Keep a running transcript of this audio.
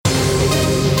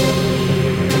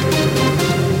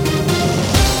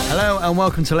and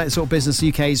welcome to Let's Talk Business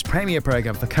UK's premier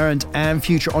programme for current and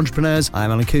future entrepreneurs. I'm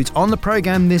Alan Coote. On the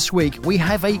programme this week, we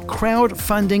have a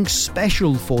crowdfunding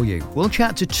special for you. We'll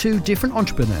chat to two different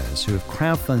entrepreneurs who have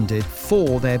crowdfunded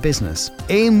for their business.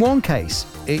 In one case,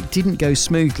 it didn't go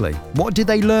smoothly. What did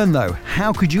they learn though?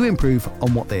 How could you improve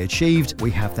on what they achieved?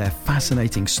 We have their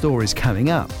fascinating stories coming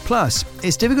up. Plus,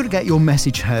 it's difficult to get your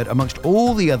message heard amongst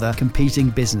all the other competing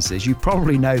businesses. You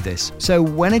probably know this. So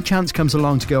when a chance comes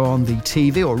along to go on the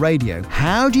TV or radio,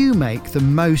 how do you make the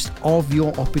most of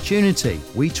your opportunity?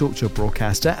 We talk to a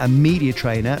broadcaster and media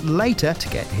trainer later to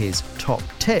get his top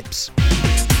tips.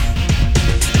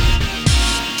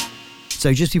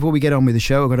 So just before we get on with the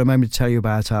show, I've got a moment to tell you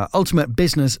about our Ultimate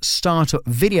Business Startup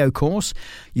video course.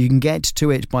 You can get to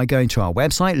it by going to our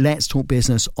website,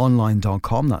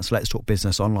 letstalkbusinessonline.com. That's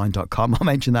letstalkbusinessonline.com. I'll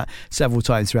mention that several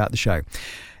times throughout the show.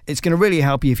 It's going to really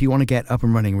help you if you want to get up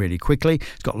and running really quickly.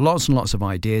 It's got lots and lots of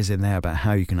ideas in there about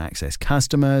how you can access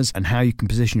customers and how you can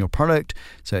position your product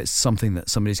so it's something that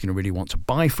somebody's going to really want to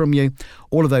buy from you.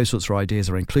 All of those sorts of ideas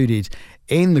are included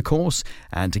in the course,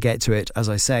 and to get to it, as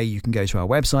I say, you can go to our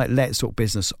website,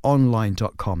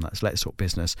 letstalkbusinessonline.com. That's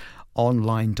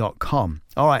letstalkbusinessonline.com.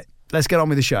 All right. Let's get on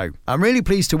with the show. I'm really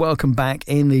pleased to welcome back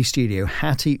in the studio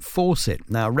Hattie Fawcett.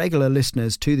 Now, regular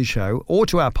listeners to the show or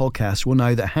to our podcast will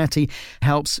know that Hattie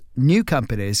helps new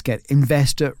companies get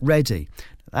investor ready.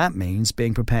 That means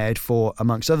being prepared for,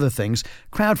 amongst other things,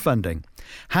 crowdfunding.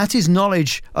 Hattie's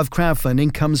knowledge of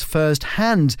crowdfunding comes first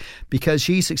hand because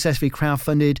she successfully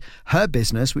crowdfunded her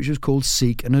business, which was called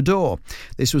Seek and Adore.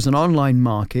 This was an online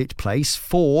marketplace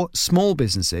for small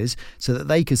businesses so that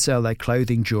they could sell their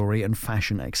clothing, jewellery and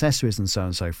fashion accessories and so on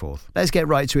and so forth. Let's get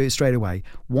right to it straight away.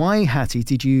 Why, Hattie,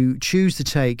 did you choose to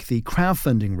take the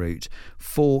crowdfunding route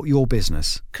for your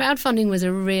business? Crowdfunding was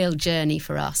a real journey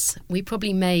for us. We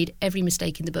probably made every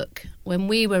mistake in the book. When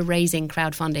we were raising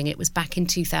crowdfunding, it was back in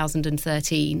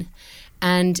 2013,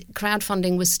 and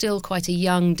crowdfunding was still quite a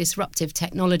young, disruptive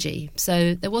technology.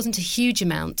 So there wasn't a huge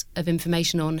amount of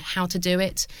information on how to do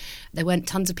it. There weren't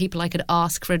tons of people I could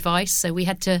ask for advice, so we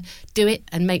had to do it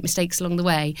and make mistakes along the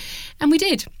way. And we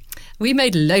did. We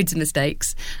made loads of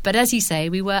mistakes, but as you say,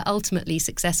 we were ultimately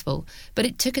successful. But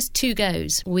it took us 2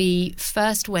 goes. We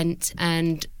first went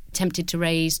and attempted to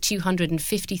raise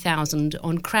 $250,000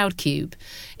 on Crowdcube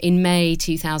in May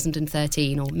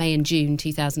 2013, or May and June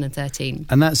 2013.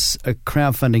 And that's a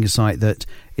crowdfunding site that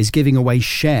is giving away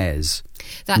shares.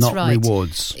 That's not right.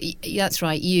 Rewards. That's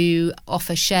right. You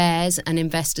offer shares and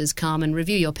investors come and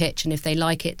review your pitch, and if they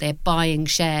like it, they're buying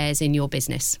shares in your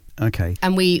business. Okay.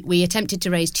 And we attempted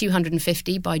to raise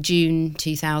 250 by June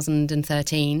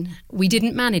 2013. We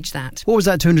didn't manage that. What was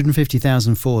that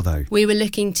 250,000 for, though? We were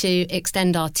looking to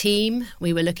extend our team.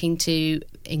 We were looking to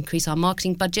increase our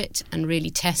marketing budget and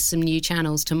really test some new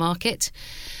channels to market,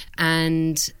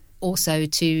 and also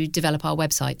to develop our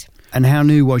website. And how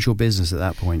new was your business at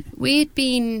that point? We had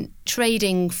been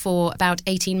trading for about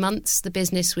 18 months. The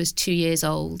business was 2 years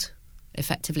old,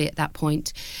 effectively at that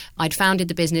point. I'd founded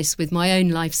the business with my own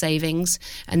life savings,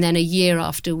 and then a year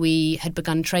after we had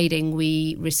begun trading,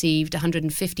 we received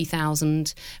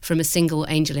 $150,000 from a single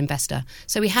angel investor.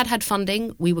 So we had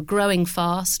funding, we were growing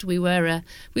fast, we were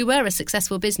a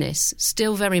successful business,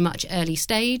 still very much early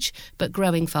stage, but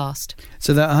growing fast.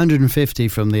 So that 150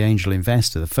 from the angel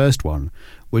investor, the first one,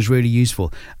 was really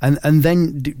useful. And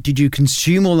then did you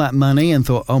consume all that money and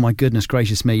thought, oh my goodness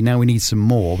gracious me, now we need some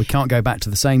more. We can't go back to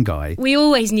the same guy. We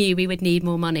always knew we would need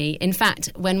more money. In fact,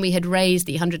 when we had raised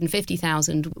the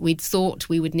 150,000, we'd thought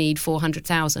we would need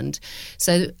 400,000.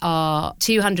 So our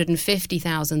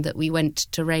 250,000 that we went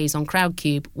to raise on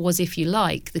Crowdcube was, if you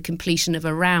like, the completion of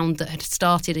a round that had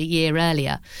started a year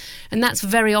earlier. And that's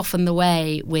very often the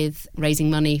way with raising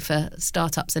money for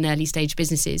startups and early stage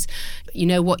businesses. You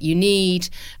know what you need,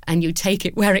 and you take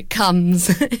it where it comes.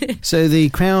 So the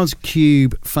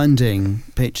Crowdcube funding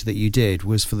pitch that you did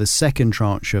was for the second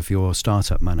tranche of your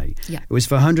startup money. Yeah. It was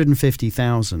for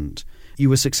 150,000. You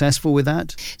were successful with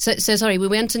that? So sorry, we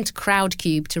went into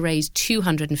Crowdcube to raise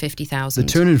 250,000.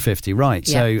 The 250, right.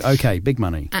 Yeah. So, okay, big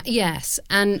money. Yes,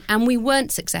 and we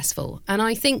weren't successful. And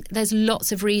I think there's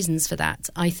lots of reasons for that.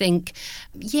 I think,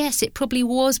 yes, it probably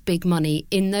was big money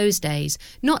in those days.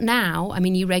 Not now. I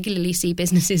mean, you regularly see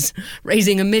businesses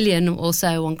raising $1 million or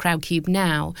so on Crowdcube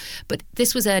now. But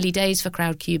this was early days for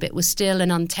Crowdcube. It was still an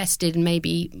untested and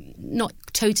maybe not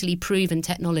totally proven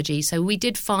technology. So we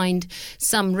did find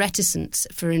some reticence license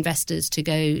for investors to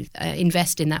go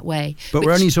invest in that way. But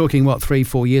we're only talking,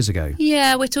 3-4 years ago?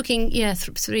 Yeah, we're talking,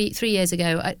 3 years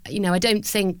ago. I don't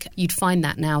think you'd find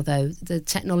that now, though. The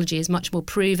technology is much more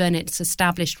proven. It's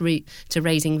established route to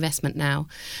raising investment now.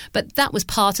 But that was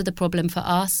part of the problem for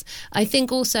us. I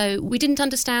think also we didn't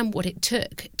understand what it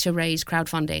took to raise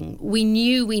crowdfunding. We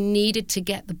knew we needed to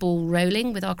get the ball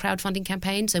rolling with our crowdfunding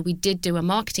campaign, so we did do a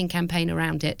marketing campaign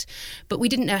around it, but we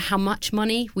didn't know how much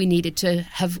money we needed to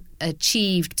have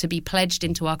achieved to be pledged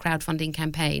into our crowdfunding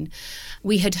campaign.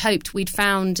 We had hoped we'd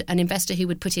found an investor who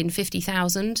would put in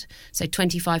 50,000, so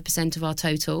 25% of our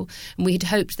total, and we had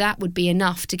hoped that would be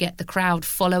enough to get the crowd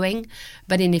following,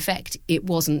 but in effect it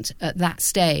wasn't at that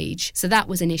stage. So that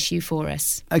was an issue for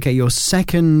us. Okay, your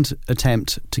second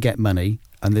attempt to get money,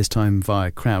 and this time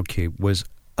via Crowdcube, was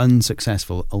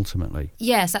unsuccessful ultimately.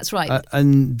 Yes, that's right.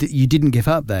 And you didn't give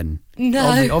up then?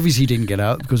 No. Obviously you didn't get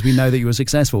up because we know that you were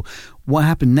successful. What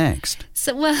happened next?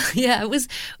 So,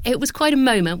 it was quite a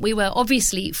moment. We were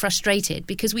obviously frustrated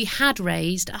because we had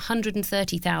raised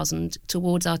 130,000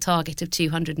 towards our target of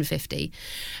 250.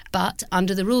 But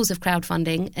under the rules of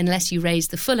crowdfunding, unless you raise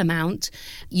the full amount,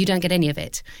 you don't get any of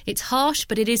it. It's harsh,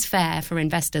 but it is fair for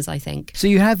investors, I think. So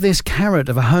you had this carrot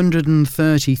of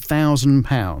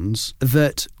 £130,000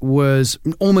 that was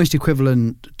almost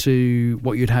equivalent to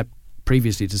what you'd had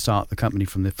previously to start the company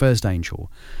from the first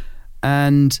angel,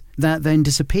 and that then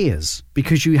disappears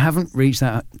because you haven't reached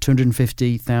that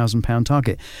 £250,000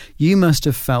 target. You must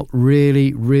have felt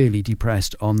really, really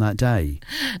depressed on that day.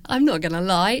 I'm not going to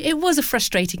lie, it was a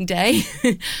frustrating day,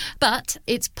 but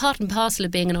it's part and parcel of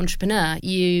being an entrepreneur.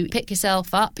 You pick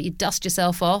yourself up, you dust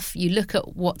yourself off, you look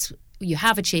at what you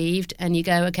have achieved and you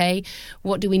go, okay,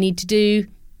 what do we need to do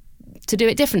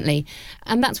it differently?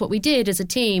 And that's what we did as a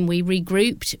team. We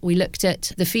regrouped, we looked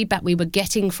at the feedback we were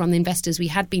getting from the investors we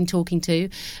had been talking to,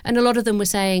 and a lot of them were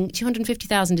saying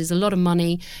 250,000 is a lot of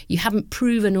money, you haven't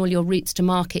proven all your routes to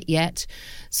market yet.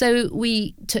 So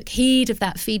we took heed of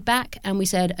that feedback and we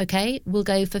said, okay, we'll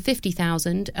go for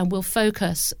 50,000 and we'll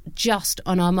focus just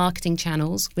on our marketing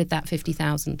channels with that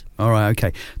 50,000. All right,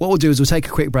 okay. What we'll do is we'll take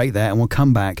a quick break there and we'll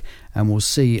come back and we'll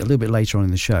see a little bit later on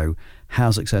in the show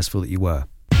how successful that you were.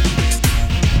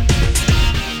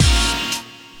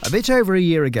 A bit over a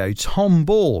year ago, Tom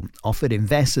Ball offered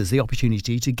investors the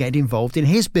opportunity to get involved in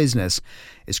his business.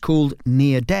 It's called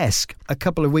Near Desk. A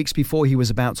couple of weeks before he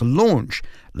was about to launch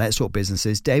Let's Talk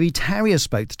Businesses, Debbie Tarrier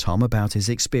spoke to Tom about his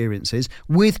experiences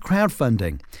with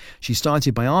crowdfunding. She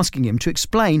started by asking him to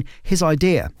explain his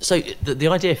idea. So the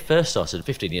idea first started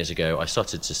 15 years ago. I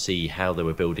started to see how they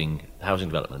were building housing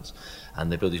developments,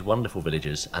 and they build these wonderful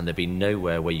villages, and there'd be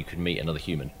nowhere where you could meet another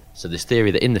human. So this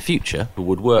theory that in the future we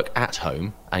would work at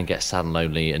home and get sad and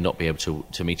lonely and not be able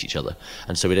to meet each other.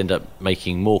 And so we'd end up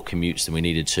making more commutes than we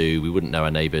needed to. We wouldn't know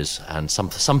our neighbours, and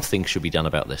something should be done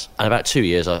about this. And about 2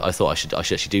 years, I thought I should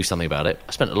actually do something about it.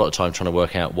 I spent a lot of time trying to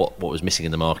work out what was missing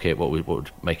in the market, what would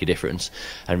make a difference,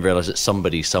 and realised that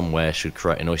somebody somewhere should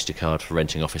create an Oyster card for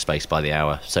renting office space by the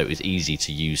hour, so it was easy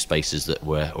to use spaces that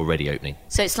were already opening.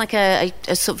 So it's like a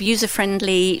sort of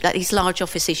user-friendly, like these large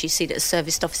offices you see that are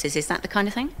serviced offices. Is that the kind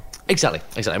of thing? Exactly.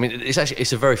 I mean,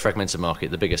 it's a very fragmented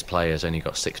market. The biggest player's only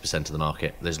got 6% of the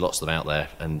market. There's lots of them out there,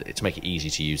 and to make it easy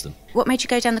to use them. What made you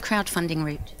go down the crowdfunding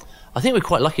route? I think we're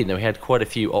quite lucky that we had quite a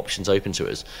few options open to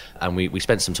us, and we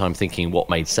spent some time thinking what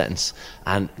made sense.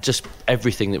 And just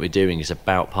everything that we're doing is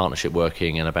about partnership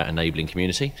working and about enabling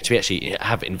community. To actually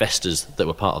have investors that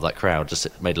were part of that crowd just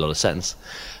made a lot of sense.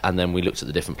 And then we looked at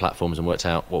the different platforms and worked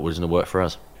out what was going to work for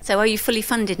us. So are you fully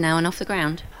funded now and off the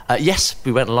ground? Yes,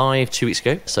 we went live 2 weeks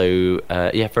ago. So,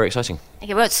 very exciting.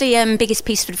 Okay, what's the biggest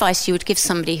piece of advice you would give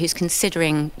somebody who's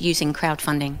considering using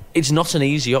crowdfunding? It's not an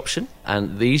easy option,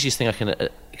 and the easiest thing I can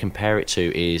compare it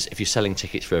to is if you're selling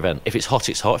tickets for an event. If it's hot,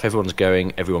 it's hot. If everyone's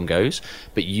going, everyone goes.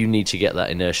 But you need to get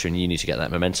that inertia and you need to get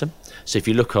that momentum. So if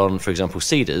you look on, for example,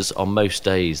 Cedars, on most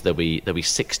days there'll be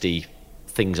 60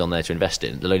 things on there to invest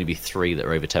in. There'll only be 3 that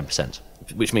are over 10%.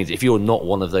 Which means if you're not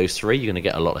one of those 3, you're going to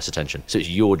get a lot less attention. So it's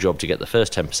your job to get the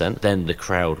first 10%, then the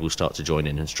crowd will start to join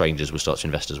in and strangers will start to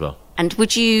invest as well. And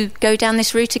would you go down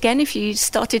this route again if you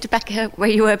started back where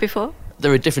you were before?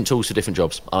 There are different tools for different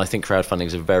jobs. I think crowdfunding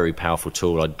is a very powerful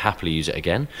tool. I'd happily use it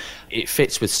again. It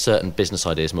fits with certain business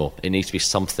ideas more. It needs to be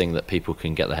something that people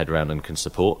can get their head around and can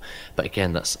support. But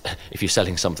again, that's if you're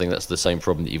selling something, that's the same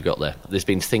problem that you've got there. There's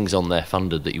been things on there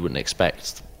funded that you wouldn't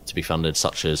expect to be funded,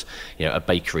 such as a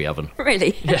bakery oven.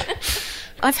 Really? Yeah.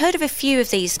 I've heard of a few of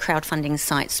these crowdfunding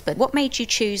sites, but what made you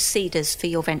choose Cedars for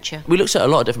your venture? We looked at a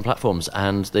lot of different platforms,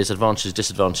 and there's advantages,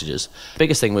 disadvantages.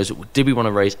 Biggest thing was, did we want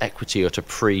to raise equity or to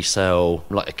pre-sell,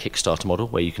 like a Kickstarter model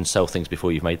where you can sell things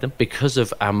before you've made them? Because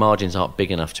of our margins aren't big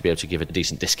enough to be able to give a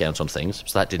decent discount on things,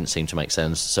 so that didn't seem to make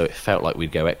sense, so it felt like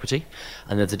we'd go equity.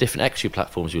 And then the different equity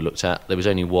platforms we looked at, there was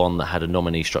only one that had a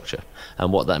nominee structure.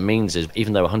 And what that means is,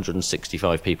 even though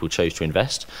 165 people chose to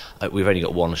invest, we've only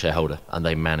got one shareholder, and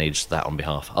they manage that on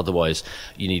behalf. Otherwise,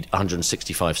 you need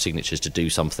 165 signatures to do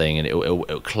something, and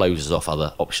it closes off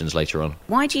other options later on.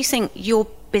 Why do you think your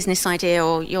business idea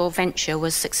or your venture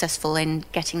was successful in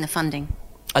getting the funding?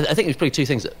 I think there's probably two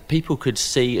things. That people could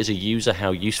see as a user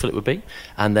how useful it would be,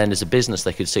 and then as a business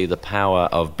they could see the power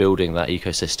of building that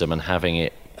ecosystem and having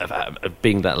it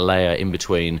being that layer in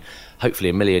between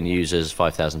hopefully 1 million users,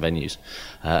 5,000 venues.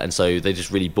 And so they just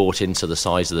really bought into the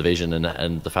size of the vision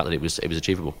and the fact that it was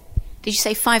achievable. Did you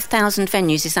say 5,000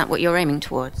 venues? Is that what you're aiming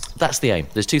towards? That's the aim.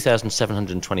 There's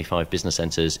 2,725 business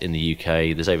centres in the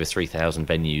UK. There's over 3,000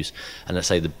 venues. And let's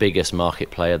say the biggest market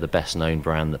player, the best known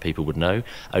brand that people would know,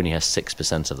 only has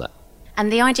 6% of that.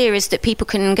 And the idea is that people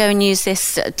can go and use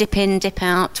this dip in, dip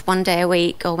out, one day a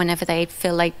week, or whenever they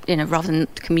feel like, rather than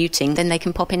commuting, then they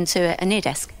can pop into a near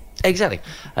desk. Exactly.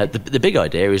 The big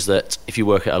idea is that if you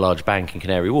work at a large bank in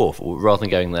Canary Wharf, rather than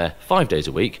going there 5 days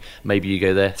a week, maybe you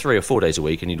go there 3 or 4 days a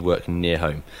week and you'd work near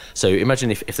home. So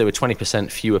imagine if there were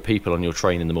 20% fewer people on your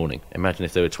train in the morning. Imagine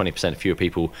if there were 20% fewer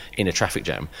people in a traffic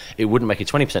jam. It wouldn't make a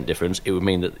 20% difference. It would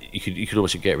mean that you could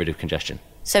almost get rid of congestion.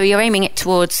 So you're aiming it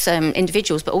towards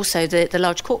individuals, but also the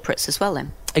large corporates as well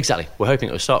then? Exactly. We're hoping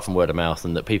it will start from word of mouth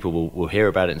and that people will hear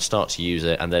about it and start to use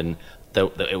it, and then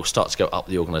it will start to go up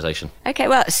the organisation. OK,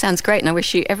 well, it sounds great, and I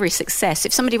wish you every success.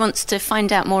 If somebody wants to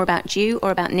find out more about you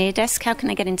or about Neardesk, how can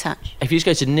they get in touch? If you just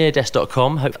go to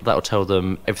neardesk.com, hopefully that will tell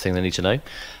them everything they need to know.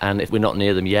 And if we're not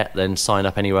near them yet, then sign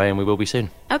up anyway, and we will be soon.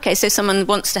 OK, so someone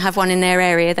wants to have one in their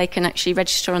area, they can actually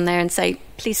register on there and say,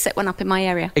 please set one up in my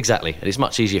area. Exactly. And it's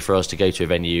much easier for us to go to a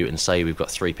venue and say we've got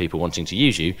 3 people wanting to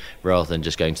use you, rather than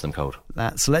just going to them cold.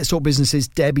 That's Let's Talk Business's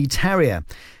Debbie Terrier.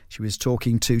 She was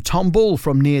talking to Tom Ball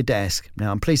from Neardesk.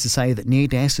 Now, I'm pleased to say that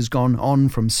Neardesk has gone on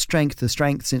from strength to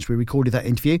strength since we recorded that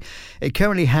interview. It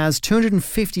currently has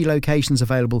 250 locations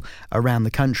available around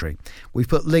the country. We've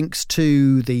put links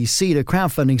to the Cedar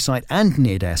crowdfunding site and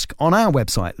Neardesk on our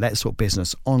website,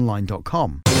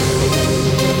 letstalkbusinessonline.com.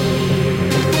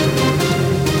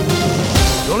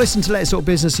 You're listening to Let's Talk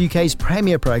Business, UK's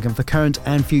premier programme for current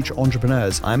and future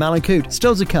entrepreneurs. I'm Alan Coote.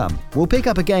 Still to come, we'll pick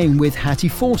up again with Hattie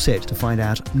Fawcett to find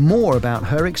out more about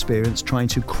her experience trying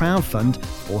to crowdfund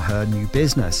for her new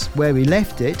business. Where we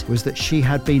left it was that she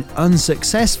had been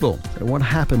unsuccessful. So what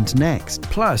happened next?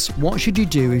 Plus, what should you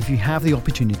do if you have the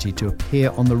opportunity to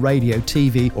appear on the radio,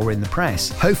 TV or in the press?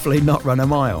 Hopefully not run a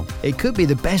mile. It could be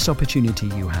the best opportunity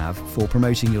you have for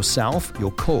promoting yourself,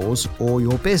 your cause or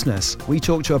your business. We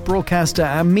talked to a broadcaster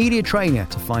and media trainer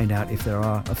to find out if there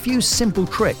are a few simple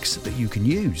tricks that you can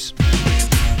use.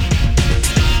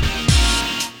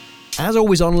 As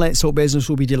always on Let's Talk Business,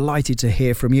 we'll be delighted to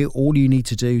hear from you. All you need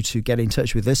to do to get in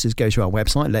touch with us is go to our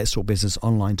website,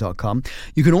 letstalkbusinessonline.com.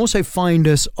 You can also find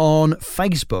us on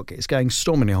Facebook. It's going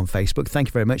stormingly on Facebook. Thank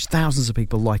you very much. Thousands of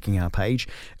people liking our page.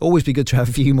 Always be good to have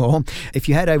a few more. If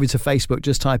you head over to Facebook,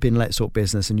 just type in Let's Talk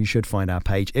Business and you should find our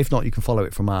page. If not, you can follow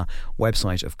it from our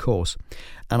website, of course.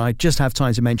 And I just have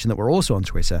time to mention that we're also on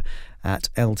Twitter at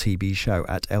LTB Show,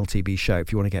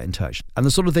 if you want to get in touch. And the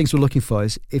sort of things we're looking for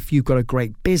is if you've got a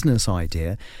great business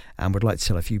idea and would like to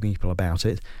tell a few people about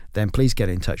it, then please get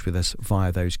in touch with us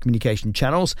via those communication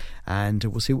channels and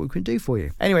we'll see what we can do for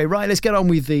you. Anyway, right, let's get on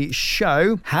with the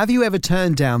show. Have you ever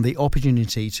turned down the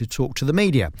opportunity to talk to the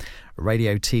media,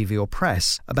 radio, TV or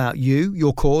press, about you,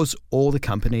 your cause or the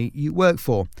company you work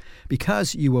for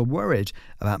because you were worried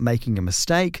about making a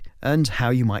mistake and how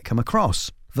you might come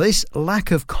across? This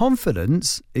lack of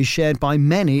confidence is shared by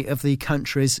many of the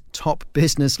country's top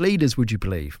business leaders, would you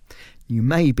believe? You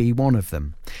may be one of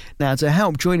them. Now, to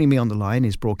help, joining me on the line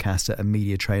is broadcaster and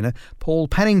media trainer Paul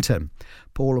Pennington.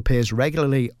 Paul appears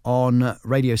regularly on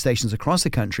radio stations across the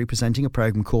country presenting a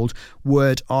programme called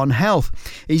Word on Health.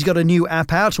 He's got a new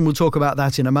app out and we'll talk about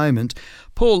that in a moment.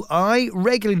 Paul, I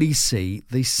regularly see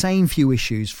the same few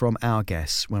issues from our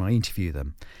guests when I interview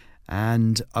them.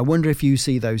 And I wonder if you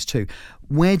see those too.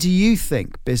 Where do you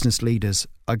think business leaders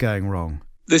are going wrong?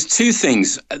 There's two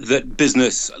things that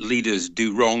business leaders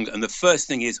do wrong, and the first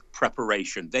thing is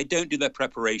preparation. They don't do their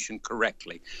preparation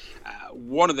correctly.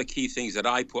 One of the key things that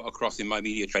I put across in my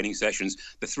media training sessions,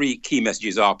 the three key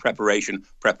messages are preparation,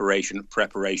 preparation,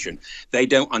 preparation. They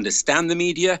don't understand the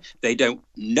media. They don't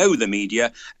know the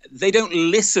media. They don't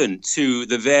listen to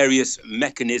the various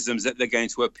mechanisms that they're going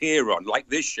to appear on, like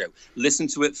this show. Listen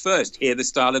to it first. Hear the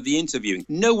style of the interviewing.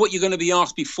 Know what you're going to be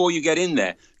asked before you get in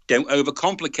there. Don't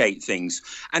overcomplicate things,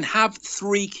 and have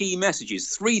three key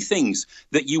messages, three things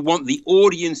that you want the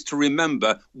audience to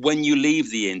remember when you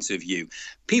leave the interview.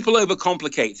 People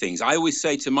overcomplicate things. I always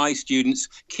say to my students,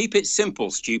 keep it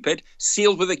simple, stupid,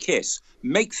 sealed with a kiss.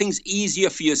 Make things easier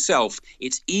for yourself.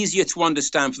 It's easier to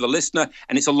understand for the listener,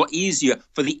 and it's a lot easier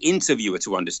for the interviewer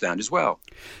to understand as well.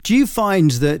 Do you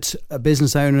find that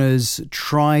business owners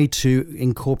try to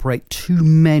incorporate too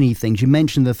many things? You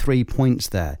mentioned the 3 points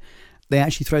there. They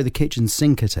actually throw the kitchen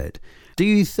sink at it. Do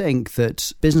you think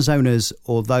that business owners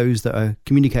or those that are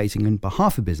communicating on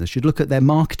behalf of business should look at their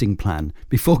marketing plan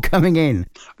before coming in?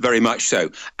 Very much so.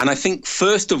 And I think,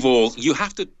 first of all, you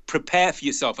have to prepare for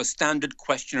yourself a standard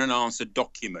question and answer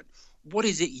document. What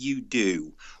is it you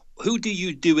do? Who do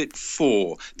you do it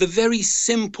for? The very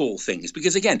simple things,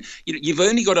 because again, you've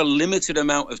only got a limited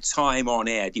amount of time on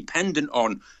air, dependent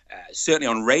on certainly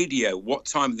on radio, what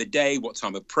time of the day, what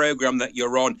time of program that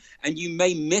you're on, and you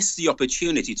may miss the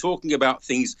opportunity talking about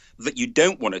things that you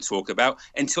don't want to talk about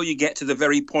until you get to the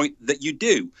very point that you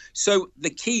do. So the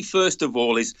key, first of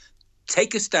all, is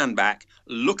take a stand back,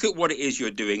 look at what it is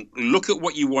you're doing, look at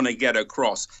what you want to get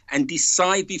across, and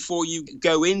decide before you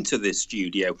go into this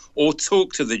studio or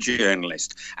talk to the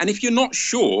journalist. And if you're not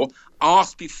sure,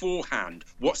 ask beforehand,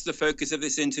 what's the focus of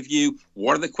this interview?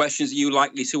 What are the questions you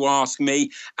likely to ask me?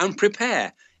 And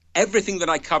prepare. Everything that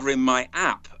I cover in my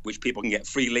app, which people can get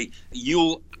freely,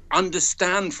 you'll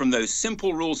understand from those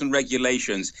simple rules and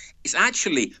regulations. It's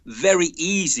actually very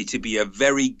easy to be a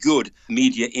very good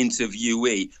media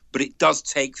interviewee, but it does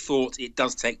take thought, it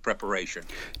does take preparation.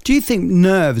 Do you think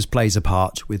nerves plays a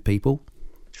part with people?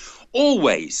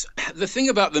 Always. The thing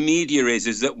about the media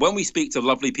is that when we speak to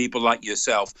lovely people like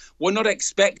yourself, we're not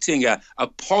expecting a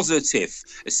positive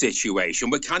situation.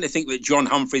 We kind of think that John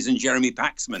Humphreys and Jeremy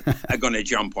Paxman are going to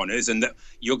jump on us and that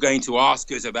you're going to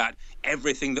ask us about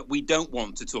everything that we don't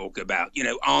want to talk about. You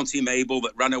know, Auntie Mabel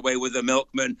that ran away with the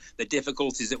milkman, the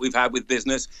difficulties that we've had with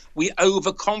business. We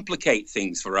overcomplicate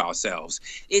things for ourselves.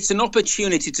 It's an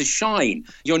opportunity to shine.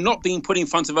 You're not being put in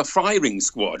front of a firing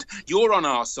squad. You're on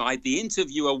our side. The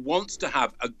interviewer wants to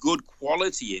have a good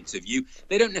quality interview.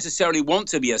 They don't necessarily want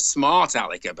to be a smart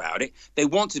aleck about it. They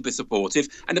want to be supportive.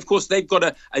 And of course, they've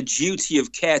got a duty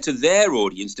of care to their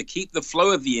audience to keep the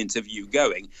flow of the interview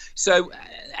going. So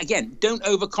again, don't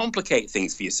overcomplicate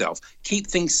things for yourself. Keep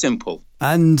things simple.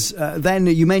 And then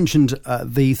you mentioned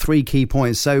the 3 key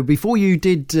points. So before you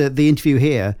did the interview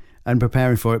here and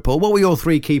preparing for it, Paul, what were your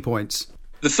 3 key points?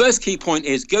 The first key point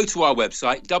is go to our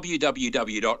website,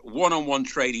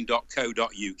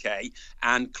 www.oneononetrading.co.uk,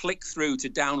 and click through to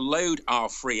download our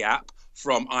free app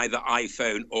from either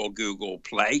iPhone or Google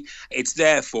Play. It's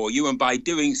there for you, and by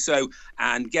doing so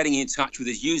and getting in touch with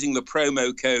us using the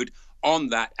promo code on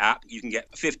that app, you can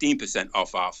get 15%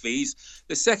 off our fees.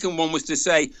 The second one was to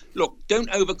say, look, don't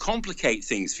overcomplicate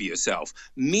things for yourself.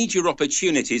 Media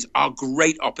opportunities are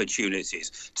great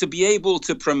opportunities. To be able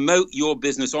to promote your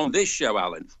business on this show,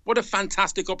 Alan, what a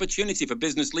fantastic opportunity for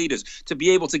business leaders to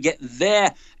be able to get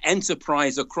their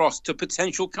enterprise across to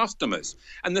potential customers.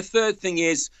 And the third thing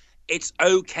is, it's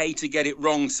okay to get it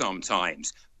wrong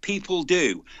sometimes. People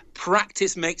do.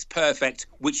 Practice makes perfect,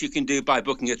 which you can do by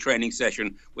booking a training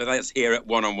session with us here at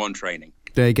One-on-One Training.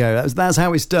 There you go. That's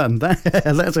how it's done.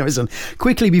 That's how it's done.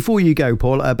 Quickly, before you go,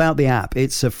 Paul, about the app.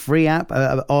 It's a free app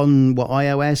on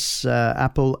iOS,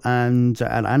 Apple and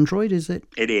Android, is it?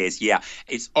 It is, yeah.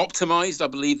 It's optimized, I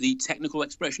believe the technical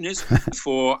expression is,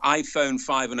 for iPhone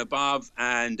 5 and above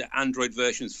and Android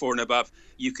versions 4 and above.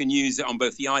 You can use it on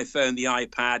both the iPhone, the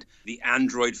iPad, the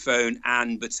Android phone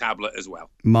and the tablet as well.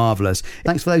 Marvellous.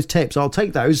 Thanks for those tips. I'll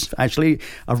take those. Actually,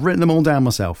 I've written them all down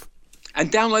myself.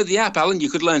 And download the app, Alan. You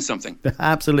could learn something.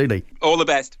 Absolutely. All the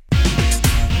best.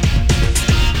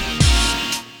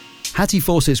 Hattie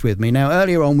Fawcett's with me. Now,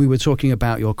 earlier on, we were talking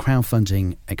about your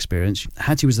crowdfunding experience.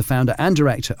 Hattie was the founder and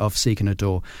director of Seek and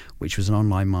Adore, which was an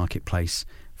online marketplace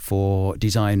for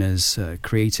designers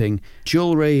creating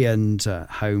jewellery and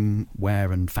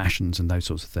homeware and fashions and those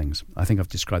sorts of things. I think I've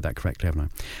described that correctly, haven't I?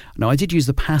 Now, I did use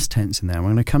the past tense in there. I'm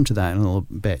going to come to that in a little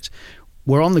bit.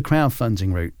 We're on the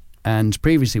crowdfunding route. And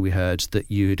previously we heard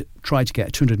that you'd tried to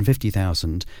get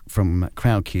 $250,000 from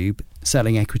Crowdcube,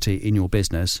 selling equity in your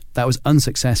business. That was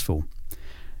unsuccessful.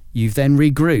 You've then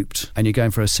regrouped and you're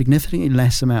going for a significantly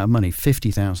less amount of money,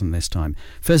 50,000 this time.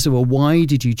 First of all, why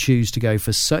did you choose to go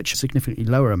for such a significantly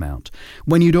lower amount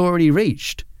when you'd already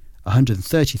reached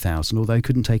 130,000, although you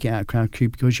couldn't take it out of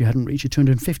Crowdcube because you hadn't reached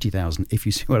 250,000, if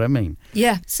you see what I mean?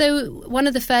 Yeah. So one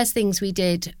of the first things we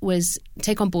did was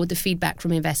take on board the feedback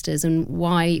from investors and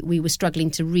why we were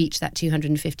struggling to reach that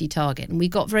 250 target. And we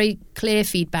got very clear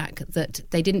feedback that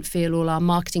they didn't feel all our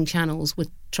marketing channels were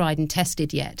tried and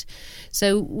tested yet.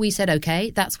 So we said, okay,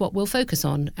 that's what we'll focus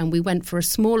on. And we went for a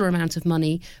smaller amount of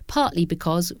money, partly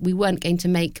because we weren't going to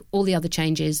make all the other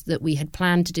changes that we had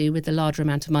planned to do with the larger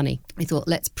amount of money. We thought,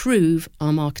 let's prove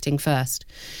our marketing first.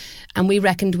 And we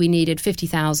reckoned we needed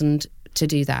 50,000 to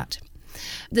do that.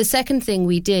 The second thing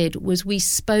we did was we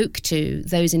spoke to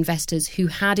those investors who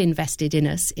had invested in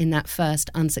us in that first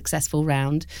unsuccessful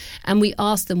round, and we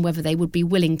asked them whether they would be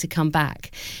willing to come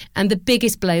back. And the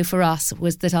biggest blow for us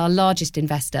was that our largest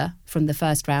investor from the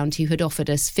first round, who had offered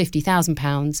us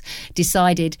 £50,000,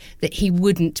 decided that he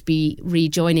wouldn't be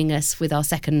rejoining us with our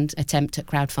second attempt at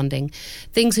crowdfunding.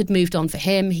 Things had moved on for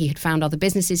him. He had found other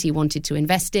businesses he wanted to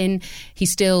invest in. He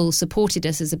still supported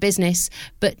us as a business,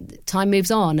 but time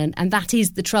moves on, and that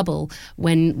is the trouble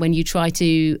when you try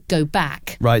to go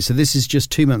back. Right, so this is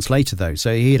just 2 months later, though.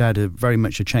 So he had very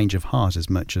much a change of heart as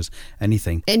much as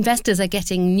anything. Investors are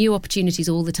getting new opportunities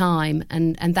all the time,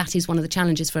 and that is one of the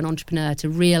challenges for an entrepreneur, to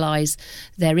realise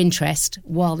their interest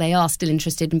while they are still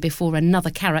interested and before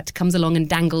another carrot comes along and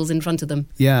dangles in front of them.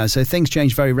 Yeah, so things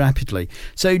change very rapidly.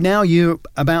 So now you're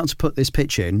about to put this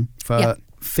pitch in for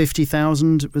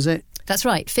 50,000, was it? That's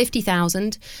right,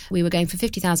 50,000. We were going for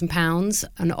 £50,000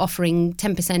 and offering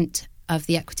 10% of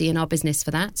the equity in our business for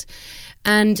that.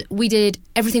 And we did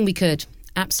everything we could.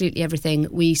 Absolutely everything.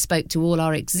 We spoke to all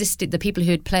the people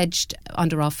who had pledged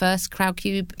under our first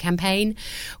Crowdcube campaign.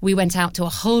 We went out to a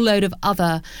whole load of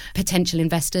other potential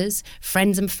investors,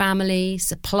 friends and family,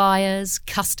 suppliers,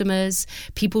 customers,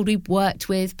 people we worked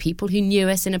with, people who knew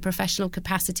us in a professional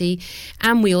capacity.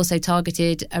 And we also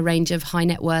targeted a range of high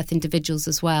net worth individuals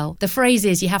as well. The phrase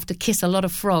is you have to kiss a lot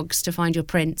of frogs to find your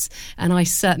prince. And I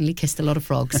certainly kissed a lot of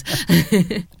frogs.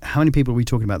 How many people are we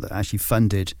talking about that actually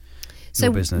funded So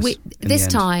this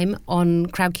time on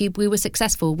Crowdcube, we were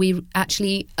successful. We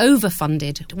actually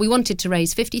overfunded. We wanted to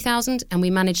raise 50,000 and we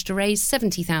managed to raise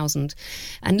 70,000.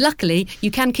 And luckily,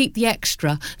 you can keep the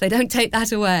extra. They don't take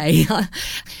that away.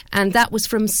 And that was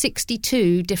from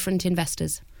 62 different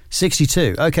investors.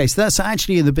 62. Okay, so that's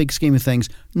actually, in the big scheme of things,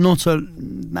 not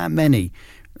that many.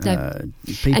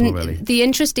 People, and really. The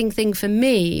interesting thing for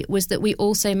me was that we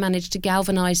also managed to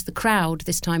galvanise the crowd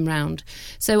this time round.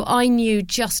 So I knew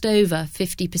just over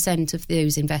 50% of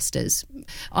those investors,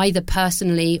 either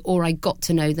personally or I got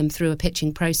to know them through a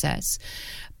pitching process.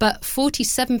 But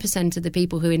 47% of the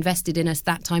people who invested in us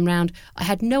that time round, I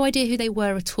had no idea who they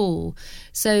were at all.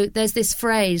 So there's this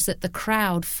phrase that the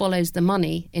crowd follows the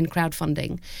money in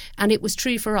crowdfunding. And it was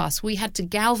true for us. We had to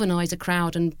galvanise a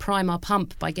crowd and prime our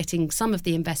pump by getting some of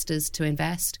the investors to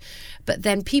invest. But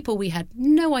then people we had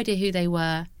no idea who they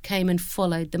were came and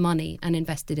followed the money and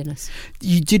invested in us.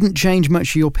 You didn't change much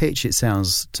of your pitch, it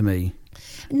sounds to me.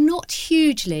 Not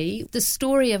hugely. The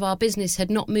story of our business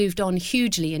had not moved on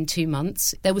hugely in 2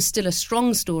 months. There was still a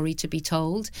strong story to be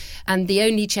told. And the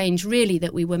only change really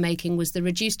that we were making was the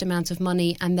reduced amount of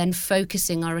money and then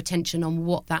focusing our attention on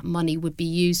what that money would be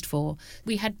used for.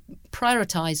 We had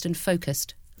prioritised and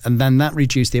focused. And then that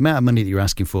reduced the amount of money that you're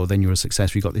asking for. Then you were a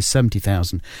success. We got this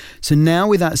 70,000. So now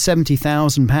with that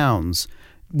 £70,000,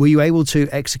 were you able to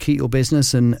execute your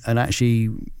business and actually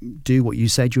do what you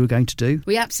said you were going to do?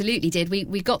 We absolutely did.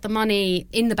 We got the money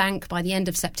in the bank by the end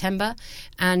of September,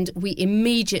 and we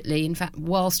immediately, in fact,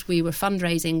 whilst we were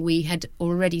fundraising, we had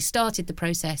already started the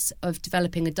process of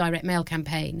developing a direct mail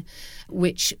campaign,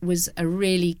 which was a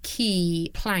really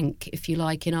key plank, if you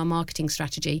like, in our marketing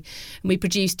strategy. And we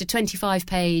produced a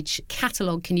 25-page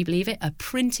catalogue, can you believe it? A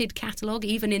printed catalogue,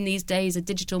 even in these days of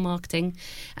digital marketing.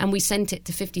 And we sent it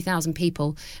to 50,000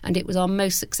 people. And it was our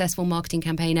most successful marketing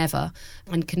campaign ever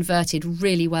and converted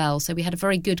really well. So we had a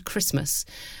very good Christmas,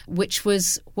 which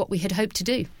was what we had hoped to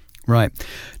do. Right.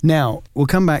 Now, we'll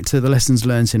come back to the lessons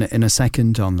learned in a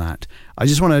second on that. I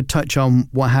just want to touch on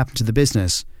what happened to the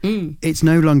business. It's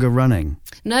no longer running.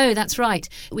 No, that's right.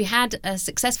 We had a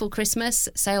successful Christmas.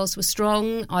 Sales were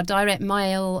strong. Our direct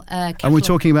mail catalog. And we're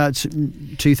talking about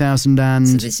 2000 and...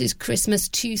 So this is Christmas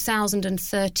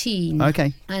 2013.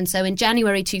 Okay. And so in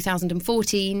January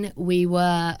 2014, we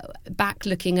were back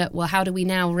looking at, well, how do we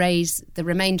now raise the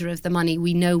remainder of the money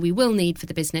we know we will need for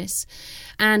the business?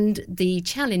 And the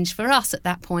challenge for us at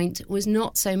that point was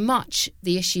not so much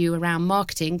the issue around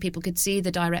marketing. People could see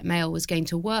the direct mail was going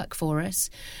to work for us.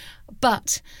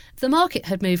 But the market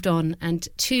had moved on, and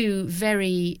two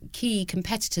very key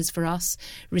competitors for us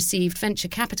received venture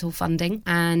capital funding.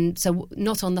 And so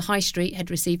not on the high street had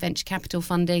received venture capital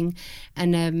funding.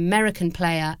 An American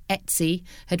player, Etsy,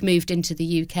 had moved into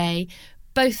the UK.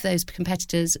 Both those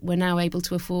competitors were now able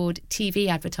to afford TV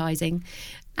advertising.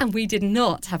 And we did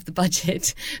not have the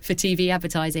budget for TV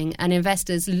advertising. And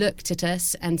investors looked at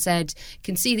us and said,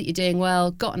 can see that you're doing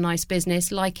well, got a nice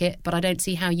business, like it, but I don't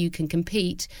see how you can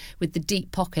compete with the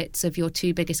deep pockets of your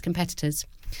two biggest competitors.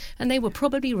 And they were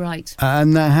probably right.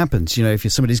 And that happens. You know, if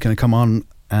somebody's going to come on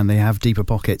and they have deeper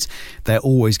pockets, they're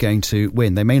always going to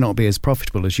win. They may not be as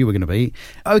profitable as you were going to be.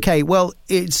 Okay, well,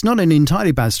 it's not an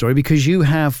entirely bad story because you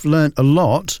have learnt a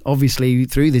lot, obviously,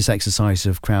 through this exercise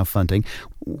of crowdfunding.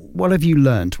 What have you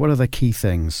learnt? What are the key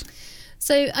things?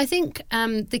 So I think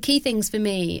the key things for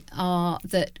me are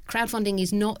that crowdfunding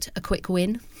is not a quick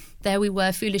win. There we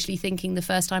were foolishly thinking the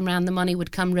first time round the money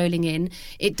would come rolling in.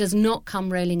 It does not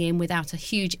come rolling in without a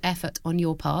huge effort on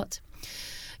your part.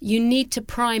 You need to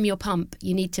prime your pump.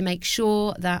 You need to make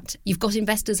sure that you've got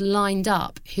investors lined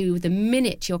up who, the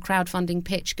minute your crowdfunding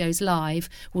pitch goes live,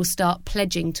 will start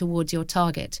pledging towards your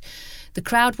target. The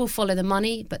crowd will follow the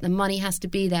money, but the money has to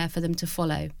be there for them to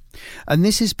follow. And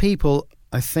this is people,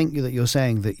 I think that you're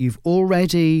saying that you've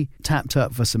already tapped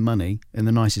up for some money in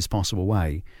the nicest possible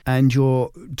way, and you're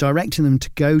directing them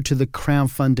to go to the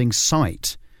crowdfunding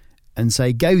site and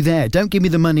say, go there. Don't give me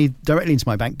the money directly into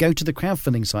my bank. Go to the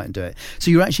crowdfunding site and do it.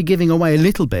 So you're actually giving away a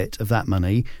little bit of that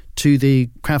money to the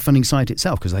crowdfunding site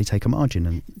itself because they take a margin.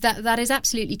 And that is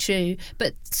absolutely true.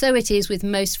 But so it is with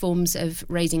most forms of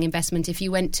raising investment. If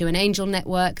you went to an angel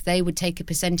network, they would take a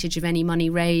percentage of any money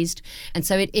raised. And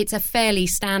so it's a fairly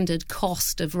standard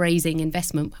cost of raising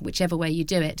investment, whichever way you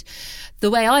do it. The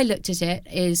way I looked at it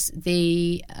is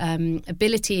the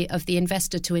ability of the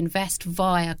investor to invest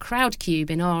via Crowdcube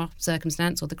in our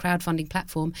circumstance, or the crowdfunding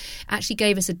platform, actually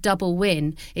gave us a double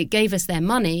win. It gave us their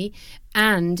money,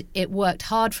 and it worked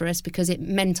hard for us because it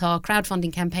meant our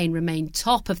crowdfunding campaign remained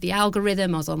top of the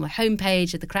algorithm. I was on the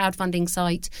homepage of the crowdfunding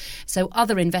site. So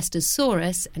other investors saw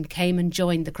us and came and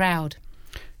joined the crowd.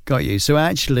 Got you. So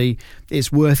actually,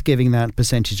 it's worth giving that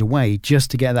percentage away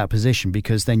just to get that position,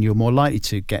 because then you're more likely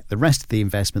to get the rest of the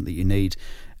investment that you need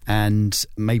and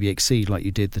maybe exceed, like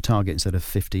you did, the target. Instead of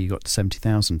 50, you got to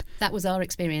 70,000. That was our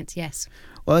experience, yes.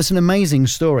 Well, that's an amazing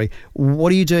story.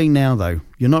 What are you doing now, though?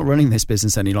 You're not running this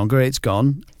business any longer. It's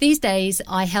gone. These days,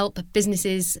 I help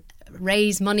businesses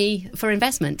raise money for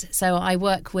investment. So I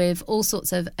work with all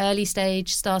sorts of early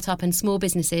stage startup and small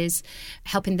businesses,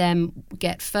 helping them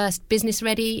get first business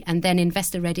ready and then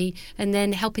investor ready, and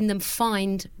then helping them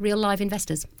find real live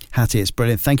investors. Hattie, it's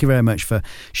brilliant. Thank you very much for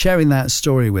sharing that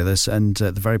story with us, and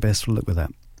the very best of luck with that.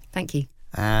 Thank you.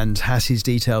 And Hattie's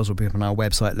details will be up on our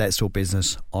website,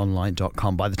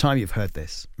 letstalkbusinessonline.com, by the time you've heard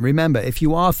this. Remember, if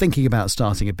you are thinking about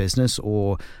starting a business,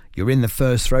 or you're in the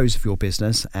first throes of your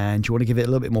business and you want to give it a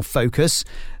little bit more focus,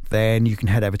 then you can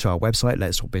head over to our website,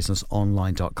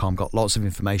 letstalkbusinessonline.com. Got lots of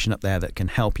information up there that can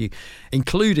help you,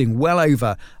 including well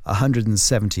over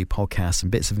 170 podcasts and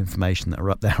bits of information that are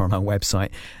up there on our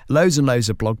website. Loads and loads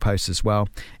of blog posts as well.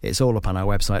 It's all up on our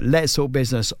website,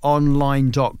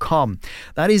 letstalkbusinessonline.com.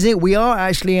 That is it. We are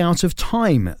actually out of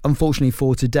time, unfortunately,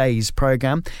 for today's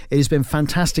programme. It has been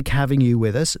fantastic having you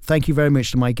with us. Thank you very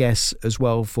much to my guests as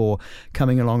well for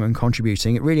coming along and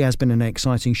contributing. It really has been an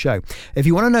exciting show. If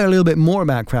you want to know a little bit more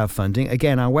about crowdfunding,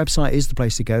 again, our website is the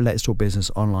place to go,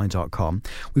 letstalkbusinessonline.com.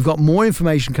 We've got more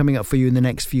information coming up for you in the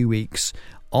next few weeks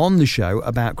on the show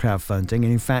about crowdfunding, and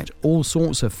in fact all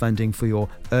sorts of funding for your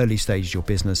early stage of your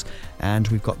business, and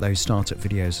we've got those startup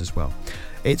videos as well.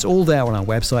 It's all there on our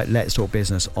website,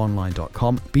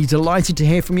 letstalkbusinessonline.com. Be delighted to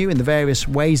hear from you in the various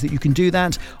ways that you can do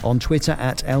that. On Twitter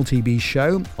at LTB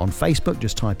Show. On Facebook,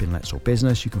 just type in Let's Talk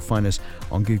Business. You can find us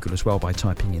on Google as well by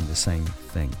typing in the same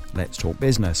thing, Let's Talk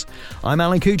Business. I'm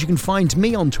Alan Coote. You can find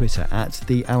me on Twitter at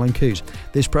the Alan Coote.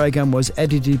 This programme was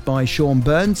edited by Sean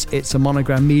Burns. It's a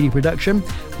Monogram Media production.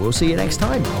 We'll see you next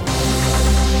time.